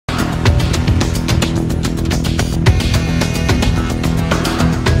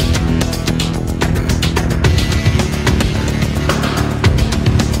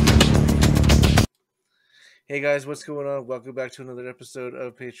Hey guys, what's going on? Welcome back to another episode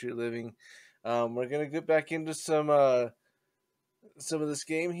of Patriot Living. We're gonna get back into some of this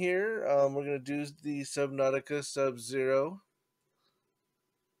game here. We're gonna do the Subnautica Sub Zero.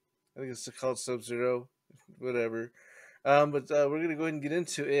 I think it's called Sub Zero, whatever. But we're gonna go ahead and get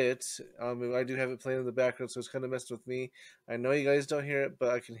into it. I do have it playing in the background, so it's kind of messed with me. I know you guys don't hear it, but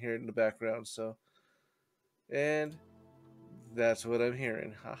I can hear it in the background. And that's what I'm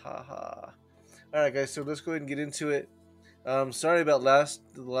hearing. Ha ha ha. All right, guys. So let's go ahead and get into it. Sorry about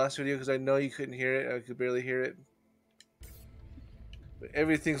the last video because I know you couldn't hear it. I could barely hear it. But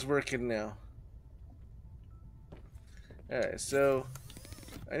everything's working now. Alright, so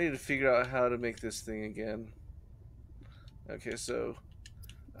I need to figure out how to make this thing again. Okay, so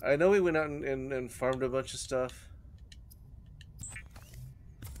I know we went out and farmed a bunch of stuff.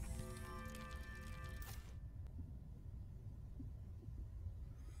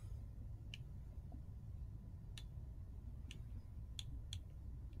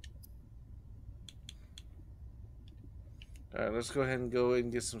 Alright, let's go ahead and go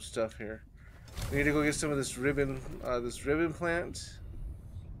and get some stuff here. We need to go get some of this ribbon plant.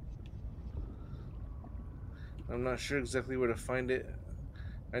 I'm not sure exactly where to find it.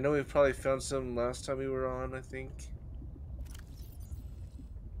 I know we probably found some last time we were on, I think.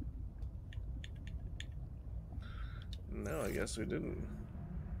 No, I guess we didn't.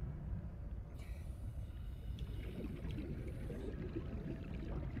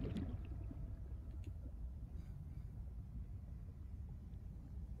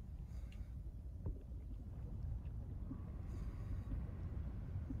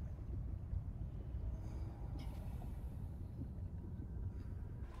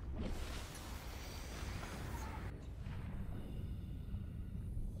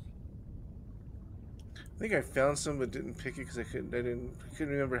 I think I found some but didn't pick it because I couldn't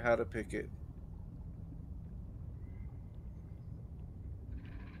remember how to pick it.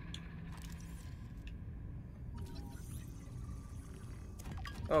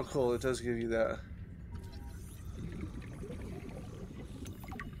 Oh cool, it does give you that.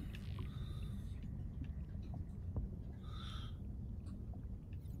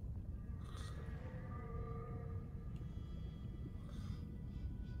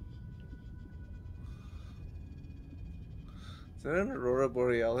 Is that an Aurora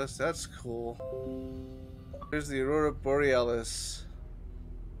Borealis? That's cool. There's the Aurora Borealis.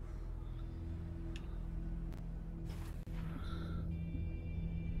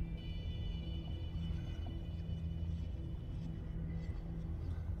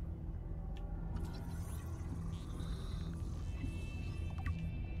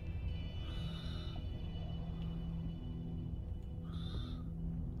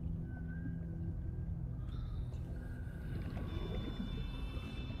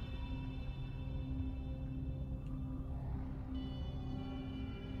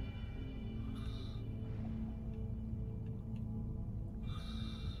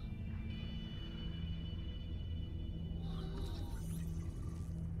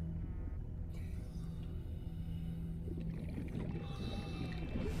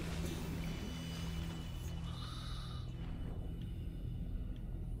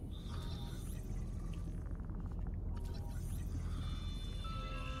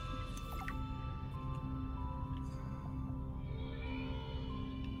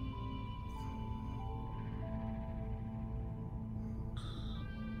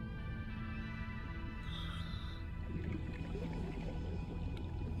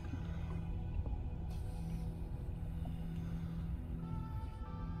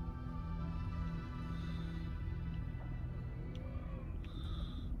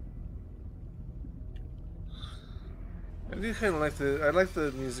 I do kind of I like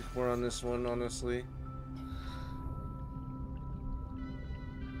the music more on this one, honestly.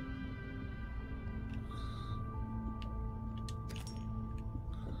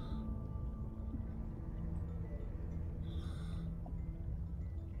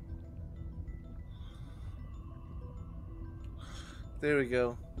 There we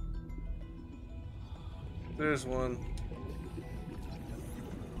go. There's one.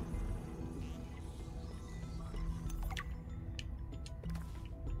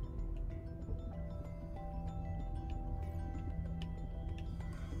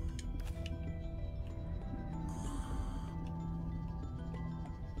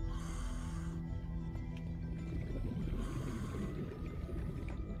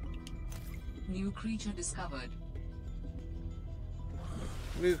 New creature discovered.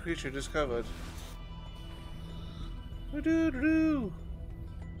 New creature discovered. Doo-doo-doo-doo.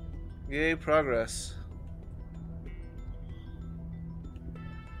 Yay, progress.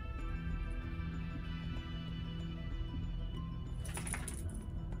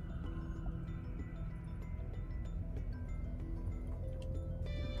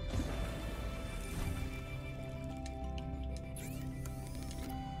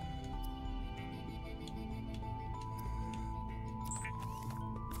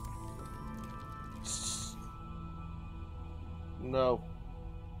 No.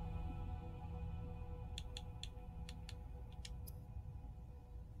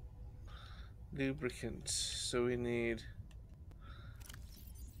 Lubricant. So we need.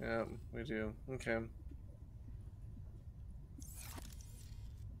 Yeah, we do. Okay.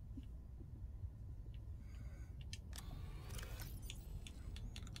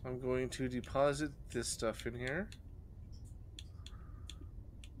 I'm going to deposit this stuff in here.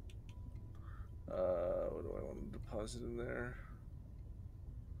 What do I want to deposit in there?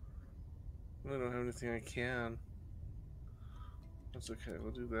 I don't have anything I can. That's okay.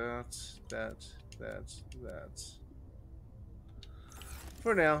 We'll do that, that.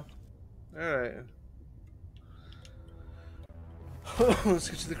 For now. Alright. Let's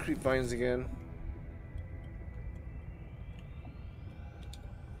get to the creep vines again.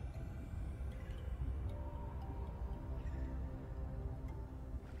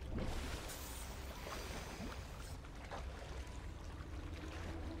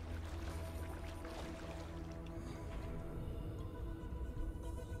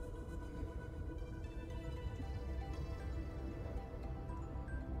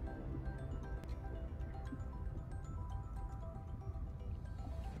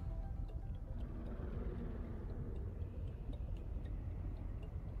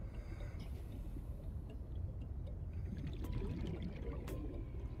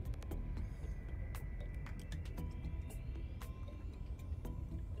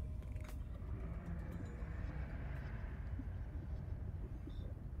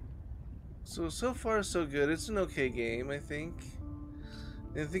 So far so good. It's an okay game, I think.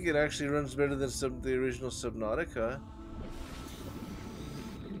 I think it actually runs better than the original Subnautica.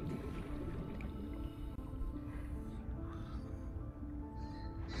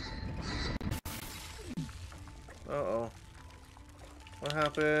 Uh-oh. What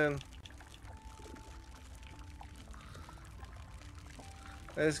happened?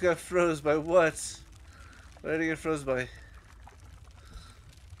 I just got froze by what? What did I get froze by?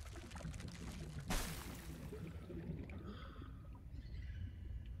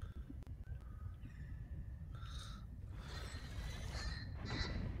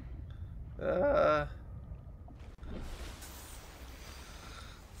 Uh...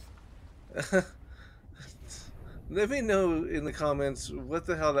 Let me know in the comments what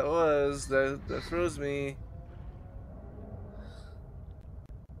the hell that was that froze me.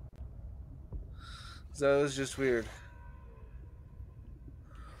 That was just weird.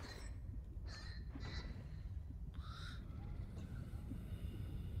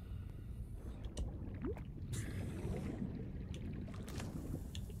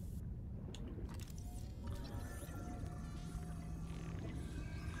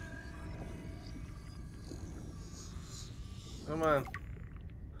 Come on.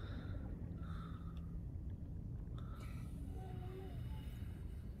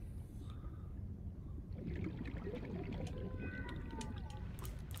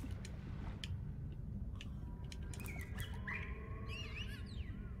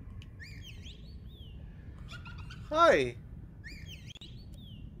 Hi.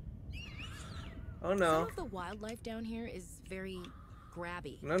 Oh no. Some of the wildlife down here is very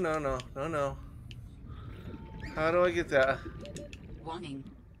grabby. No. How do I get that? Warning.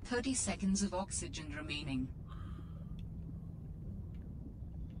 30 seconds of oxygen remaining.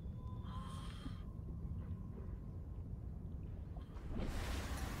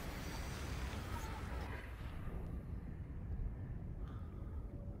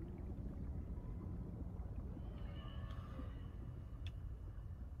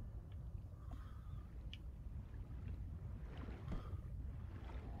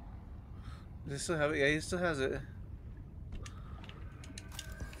 Does he still have it? Yeah, he still has it.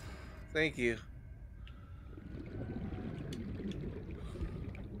 Thank you.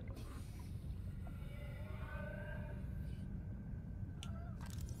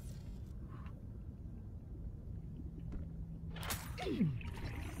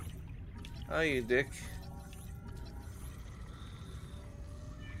 Oh, you dick.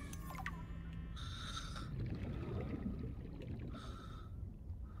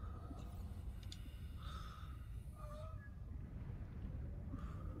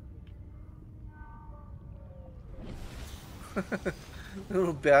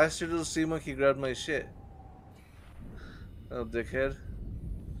 Little bastard, little sea monkey grabbed my shit. Little dickhead.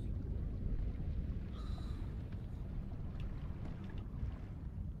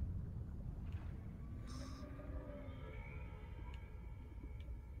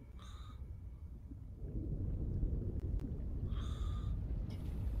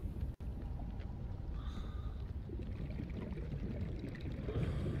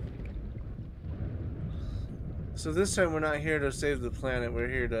 So this time we're not here to save the planet. We're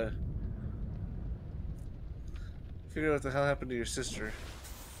here to figure out what the hell happened to your sister.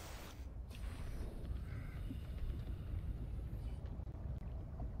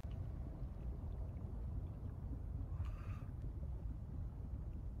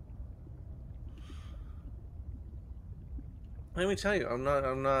 Let me tell you, I'm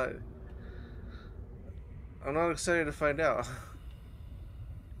not excited to find out.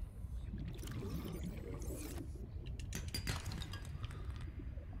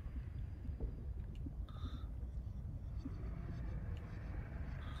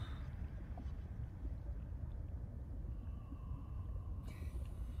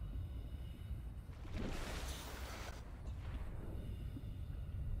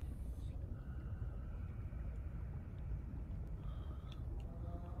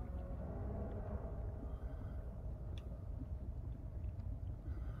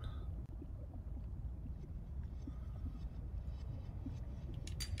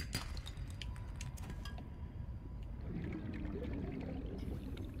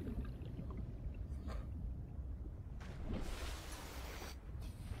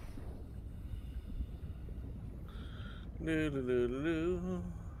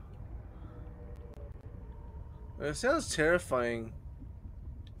 It sounds terrifying.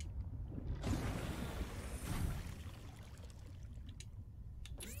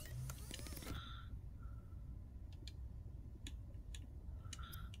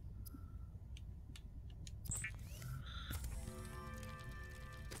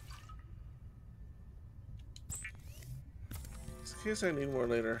 In case I need more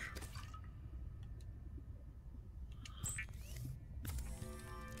later.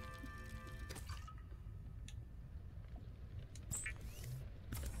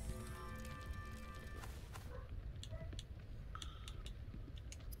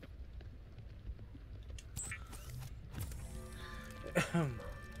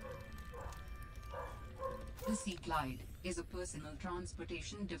 The Sea Glide is a personal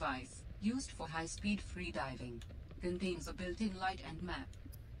transportation device used for high-speed freediving. Contains a built-in light and map.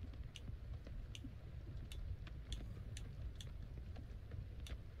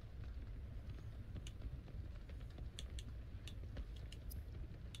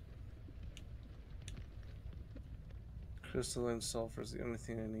 Crystalline sulfur is the only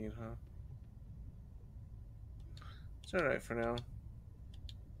thing I need, huh? It's alright for now.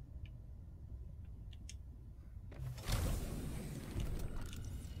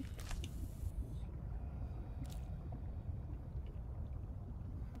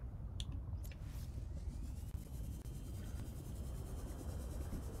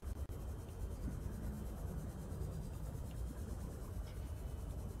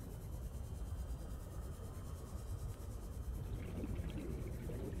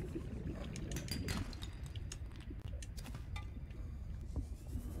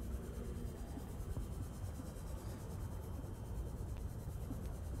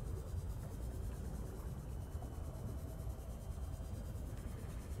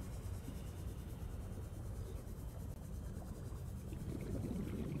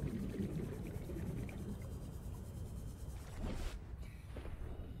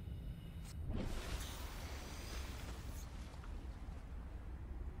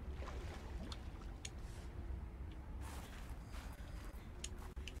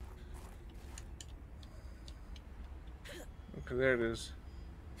 Okay, there it is.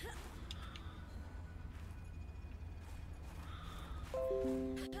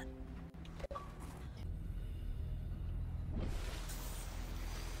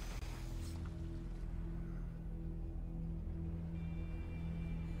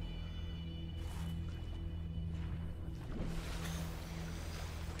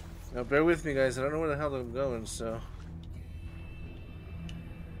 Now bear with me, guys. I don't know where the hell I'm going, so...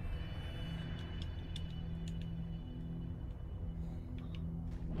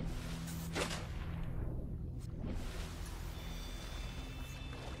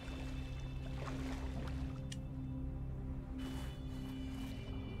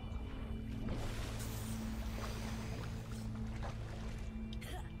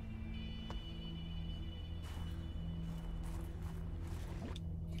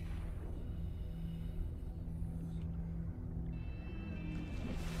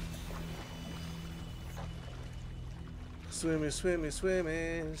 Swimmy, swimmy,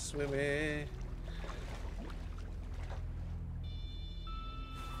 swimmy, swimmy.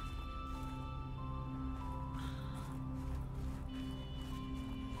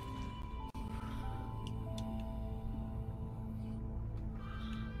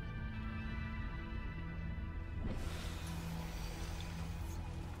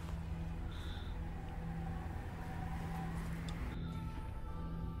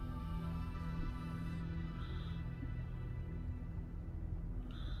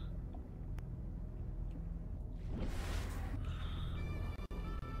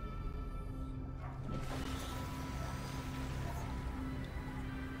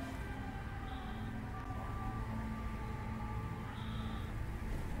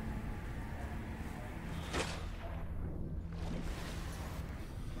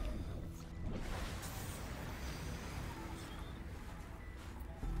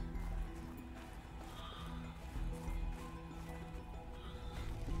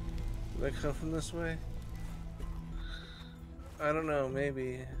 Did I come from this way? I don't know,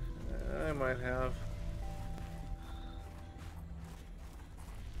 maybe. I might have.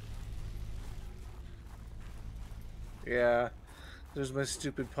 Yeah, there's my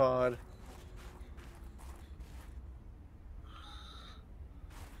stupid pod.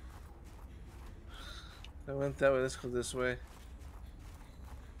 I went that way, let's go this way.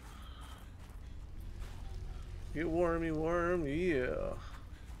 Get wormy worm, yeah.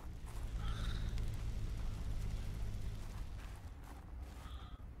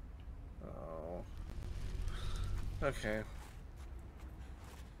 Oh. Okay.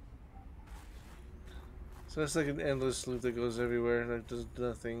 So it's like an endless loop that goes everywhere, that does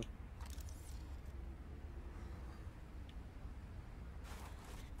nothing.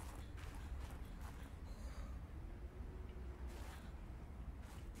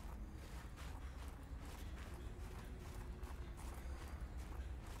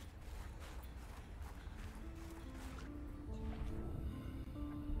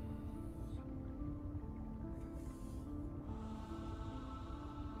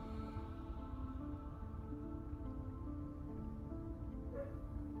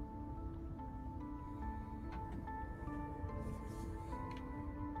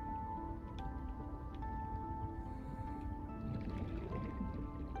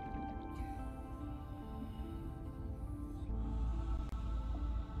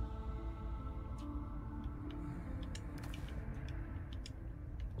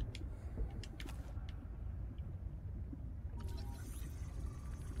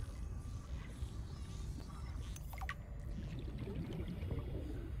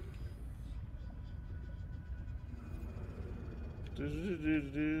 Do, do, do,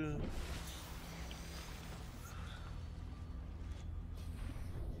 do, do.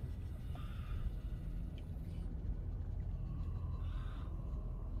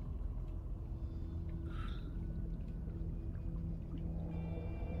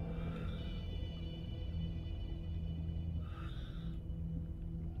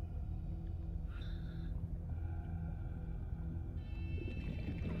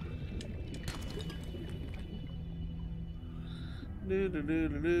 Do, do, do,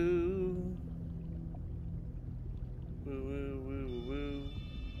 do, do. Woo, woo, woo, woo.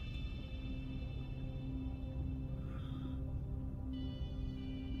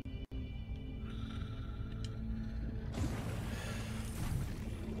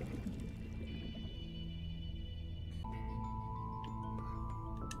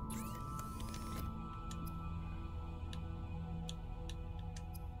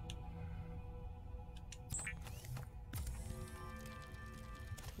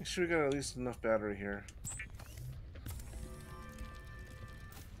 Make sure we got at least enough battery here.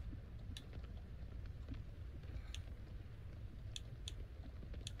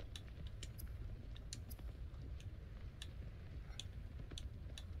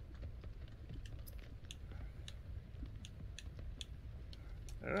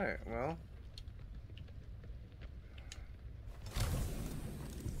 Alright, well.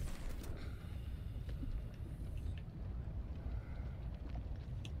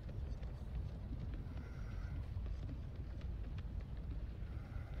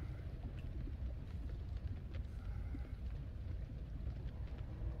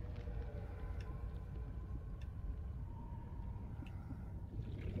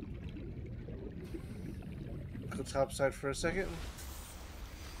 Go topside for a second.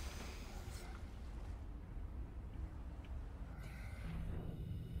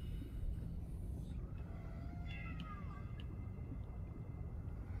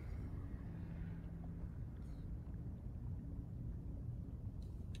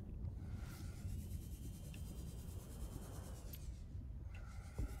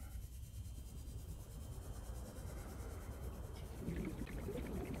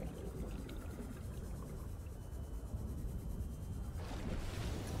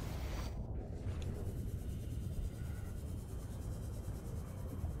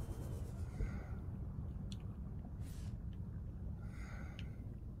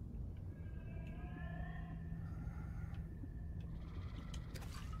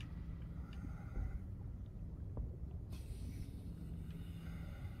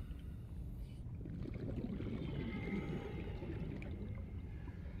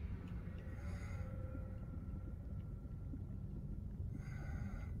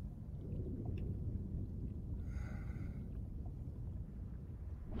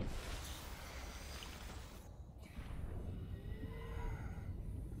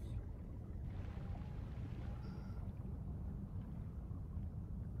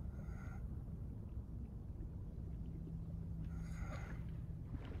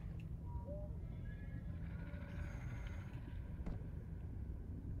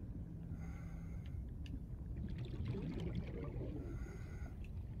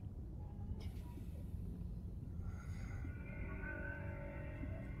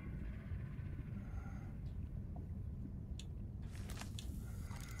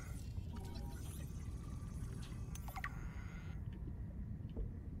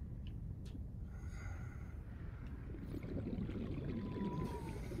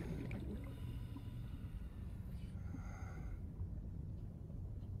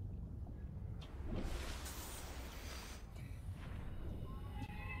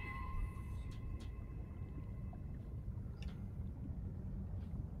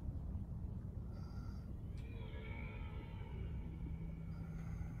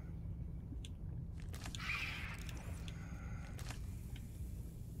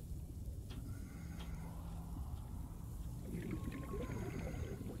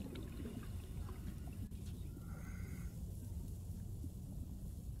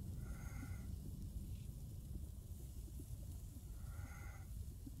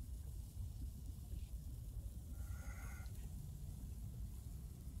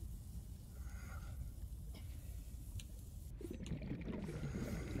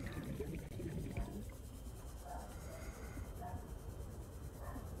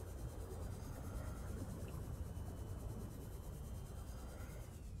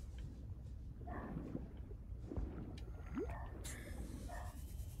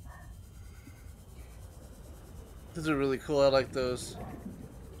 Those are really cool. I like those.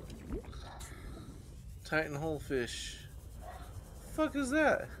 Titan Holefish. Fuck is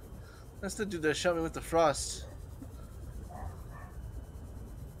that? That's the dude that shot me with the frost.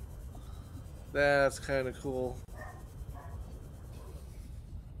 That's kind of cool.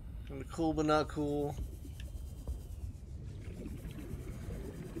 Kind of cool, but not cool.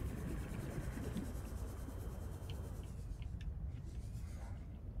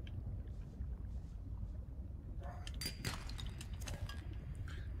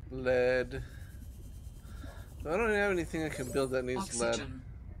 Lead. I don't have anything I can build that needs lead. Oxygen.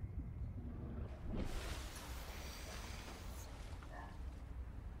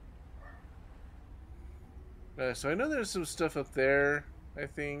 So I know there's some stuff up there. I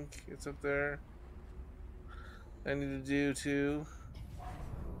think it's up there. I need to do too.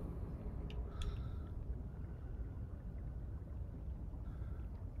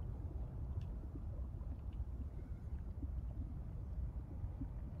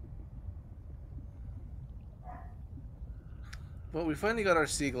 Well, we finally got our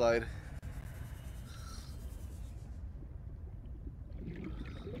sea glide.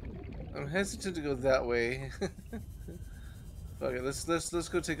 I'm hesitant to go that way. Okay, let's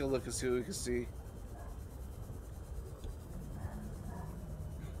go take a look and see what we can see.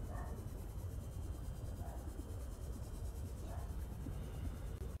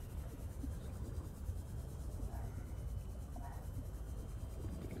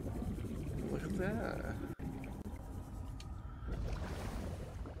 Look at that.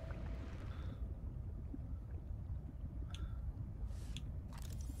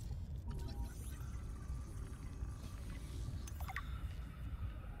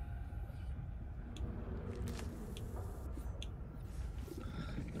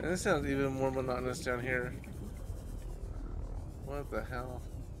 And this sounds even more monotonous down here. What the hell?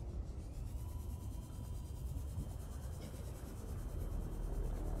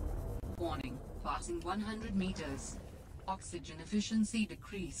 Warning. Passing 100 meters. Oxygen efficiency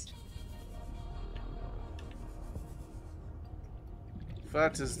decreased.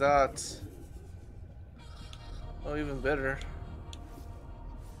 What is that? Oh, even better.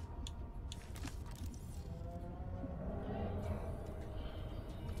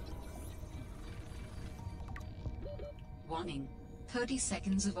 Warning. 30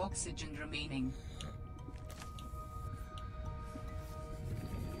 seconds of oxygen remaining.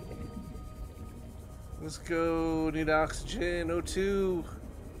 Let's go. Need oxygen. O2.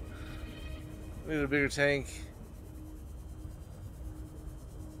 Need a bigger tank.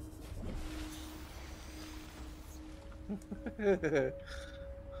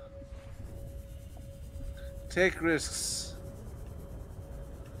 Take risks.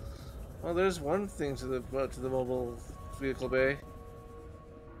 Well, there's one thing to the mobile vehicle bay.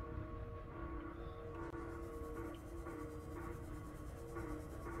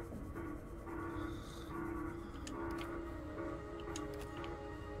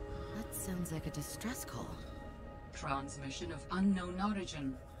 That sounds like a distress call. Transmission of unknown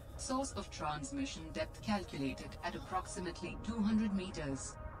origin. Source of transmission depth calculated at approximately 200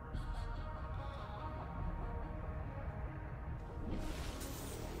 meters.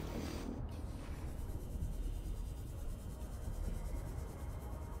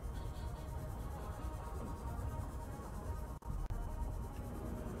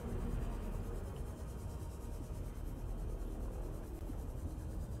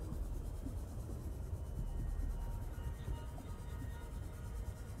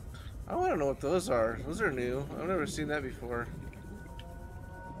 I want to know what those are. Those are new. I've never seen that before.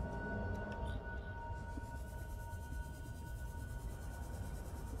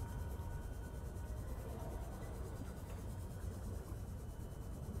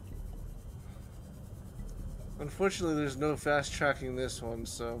 Unfortunately, there's no fast tracking this one,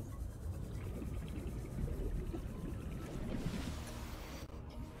 so...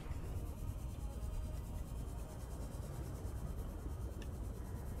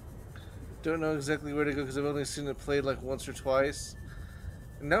 Don't know exactly where to go because I've only seen it played like once or twice.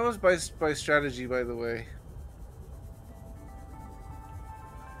 And that was by strategy, by the way.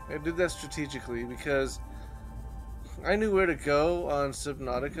 I did that strategically because I knew where to go on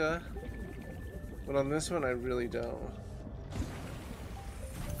Subnautica, but on this one I really don't.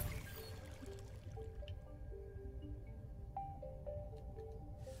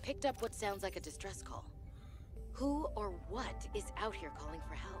 Picked up what sounds like a distress call. Who or what is out here calling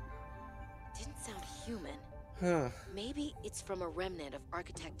for help? Didn't sound human. Huh. Maybe it's from a remnant of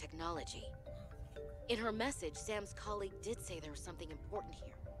architect technology. In her message, Sam's colleague did say there was something important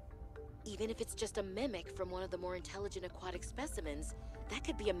here. Even if it's just a mimic from one of the more intelligent aquatic specimens, that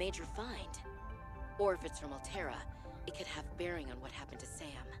could be a major find. Or if it's from Altera, it could have bearing on what happened to Sam.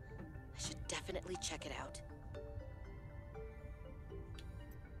 I should definitely check it out.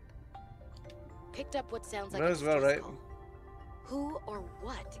 Picked up what sounds like Might a as well, distress right? call. Who or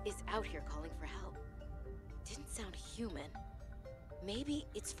what is out here calling for help? Didn't sound human. Maybe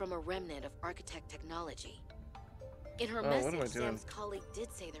it's from a remnant of architect technology. In her Oh, what am I message, doing? Sam's colleague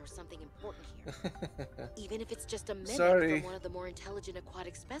did say there was something important here. Even if it's just a mimic Sorry. from one of the more intelligent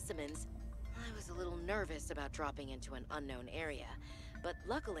aquatic specimens. I was a little nervous about dropping into an unknown area, but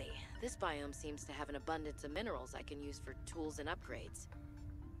luckily, this biome seems to have an abundance of minerals I can use for tools and upgrades.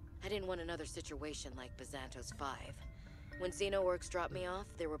 I didn't want another situation like Bazantos 5. When Xenoworks dropped me off,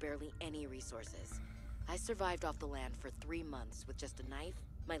 there were barely any resources. I survived off the land for 3 months with just a knife,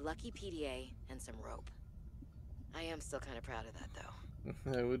 my lucky PDA, and some rope. I am still kind of proud of that,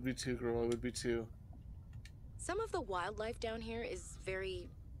 though. I would be too, girl. I would be too. Some of the wildlife down here is very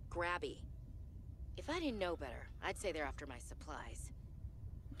grabby. If I didn't know better, I'd say they're after my supplies.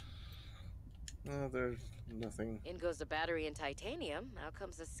 No, there's nothing. In goes the battery and titanium, out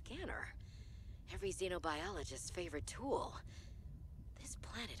comes a scanner. Every xenobiologist's favorite tool. This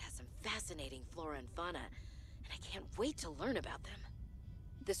planet has some fascinating flora and fauna, and I can't wait to learn about them.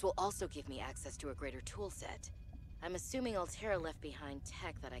 This will also give me access to a greater tool set. I'm assuming Altera left behind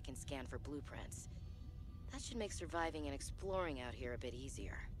tech that I can scan for blueprints. That should make surviving and exploring out here a bit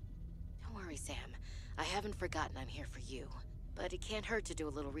easier. Don't worry, Sam. I haven't forgotten I'm here for you. But it can't hurt to do a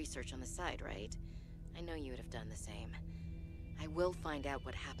little research on the side, right? I know you would have done the same. I will find out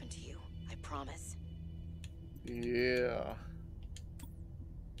what happened to you. I promise. Yeah.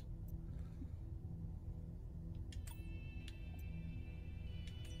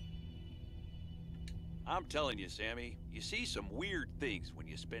 I'm telling you, Sammy, you see some weird things when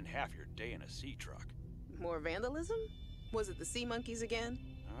you spend half your day in a sea truck. More vandalism? Was it the sea monkeys again?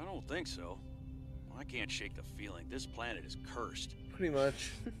 I don't think so. I can't shake the feeling this planet is cursed. Pretty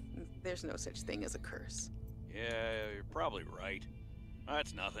much. There's no such thing as a curse. Yeah, you're probably right.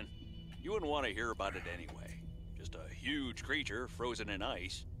 That's nothing. You wouldn't want to hear about it anyway. Just a huge creature frozen in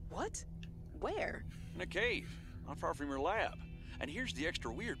ice. What? Where? In a cave, not far from your lab. And here's the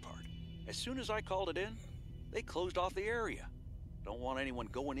extra weird part. As soon as I called it in, they closed off the area. Don't want anyone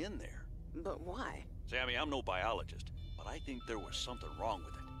going in there. But why? Sammy, I'm no biologist, but I think there was something wrong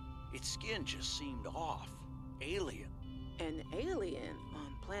with it. Its skin just seemed off. Alien. An alien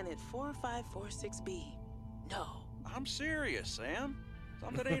on planet 4546b. No. I'm serious, Sam.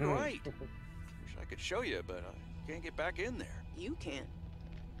 Something ain't right. Wish I could show you, but I can't get back in there. You can't.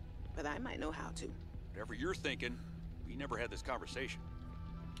 But I might know how to. Whatever you're thinking, we never had this conversation.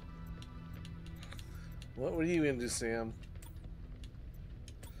 What were you into, Sam?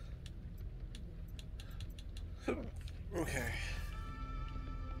 Okay.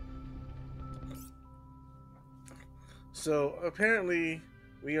 So apparently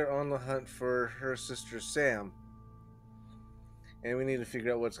we are on the hunt for her sister Sam. And we need to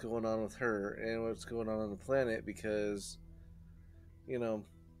figure out what's going on with her and what's going on the planet because, you know,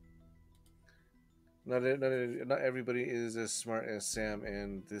 not everybody is as smart as Sam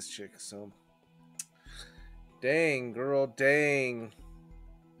and this chick. So, dang, girl, dang.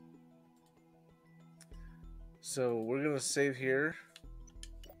 So we're going to save here.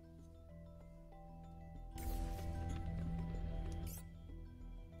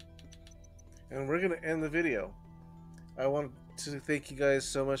 And we're going to end the video. I want to thank you guys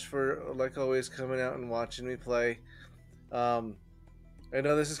so much for, like always, coming out and watching me play. I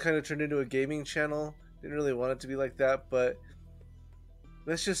know this has kind of turned into a gaming channel. Didn't really want it to be like that, but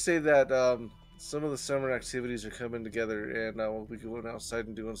let's just say that some of the summer activities are coming together, and we'll be going outside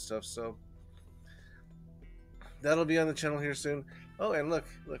and doing stuff. So that'll be on the channel here soon. Oh, and look,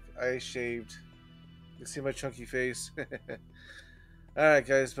 I shaved. You can see my chunky face. Alright,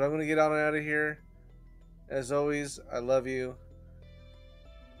 guys, but I'm going to get on and out of here. As always, I love you.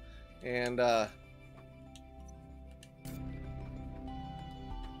 And, have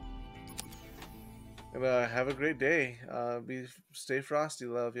a great day. Stay frosty.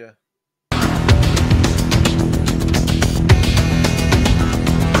 Love ya.